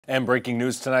And breaking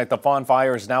news tonight, the Fawn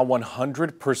fire is now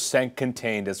 100%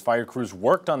 contained as fire crews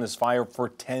worked on this fire for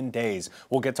 10 days.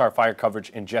 We'll get to our fire coverage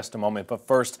in just a moment, but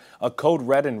first, a code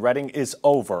red in Reading is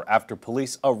over after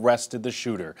police arrested the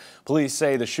shooter. Police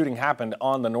say the shooting happened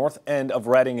on the north end of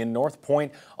Reading in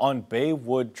Northpoint on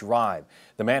Baywood Drive.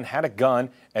 The man had a gun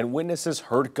and witnesses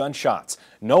heard gunshots.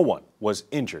 No one was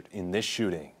injured in this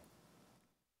shooting.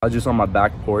 I was just on my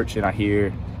back porch and I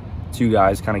hear two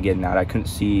guys kind of getting out. I couldn't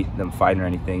see them fighting or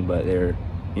anything, but they're,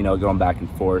 going back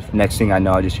and forth. Next thing I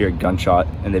know, I just hear a gunshot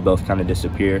and they both kind of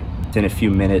disappear. In a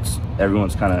few minutes,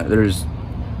 there's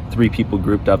 3 people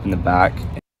grouped up in the back.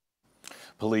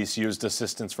 Police used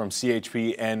assistance from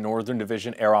CHP and Northern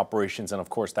Division Air Operations, and of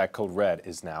course that code red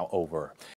is now over.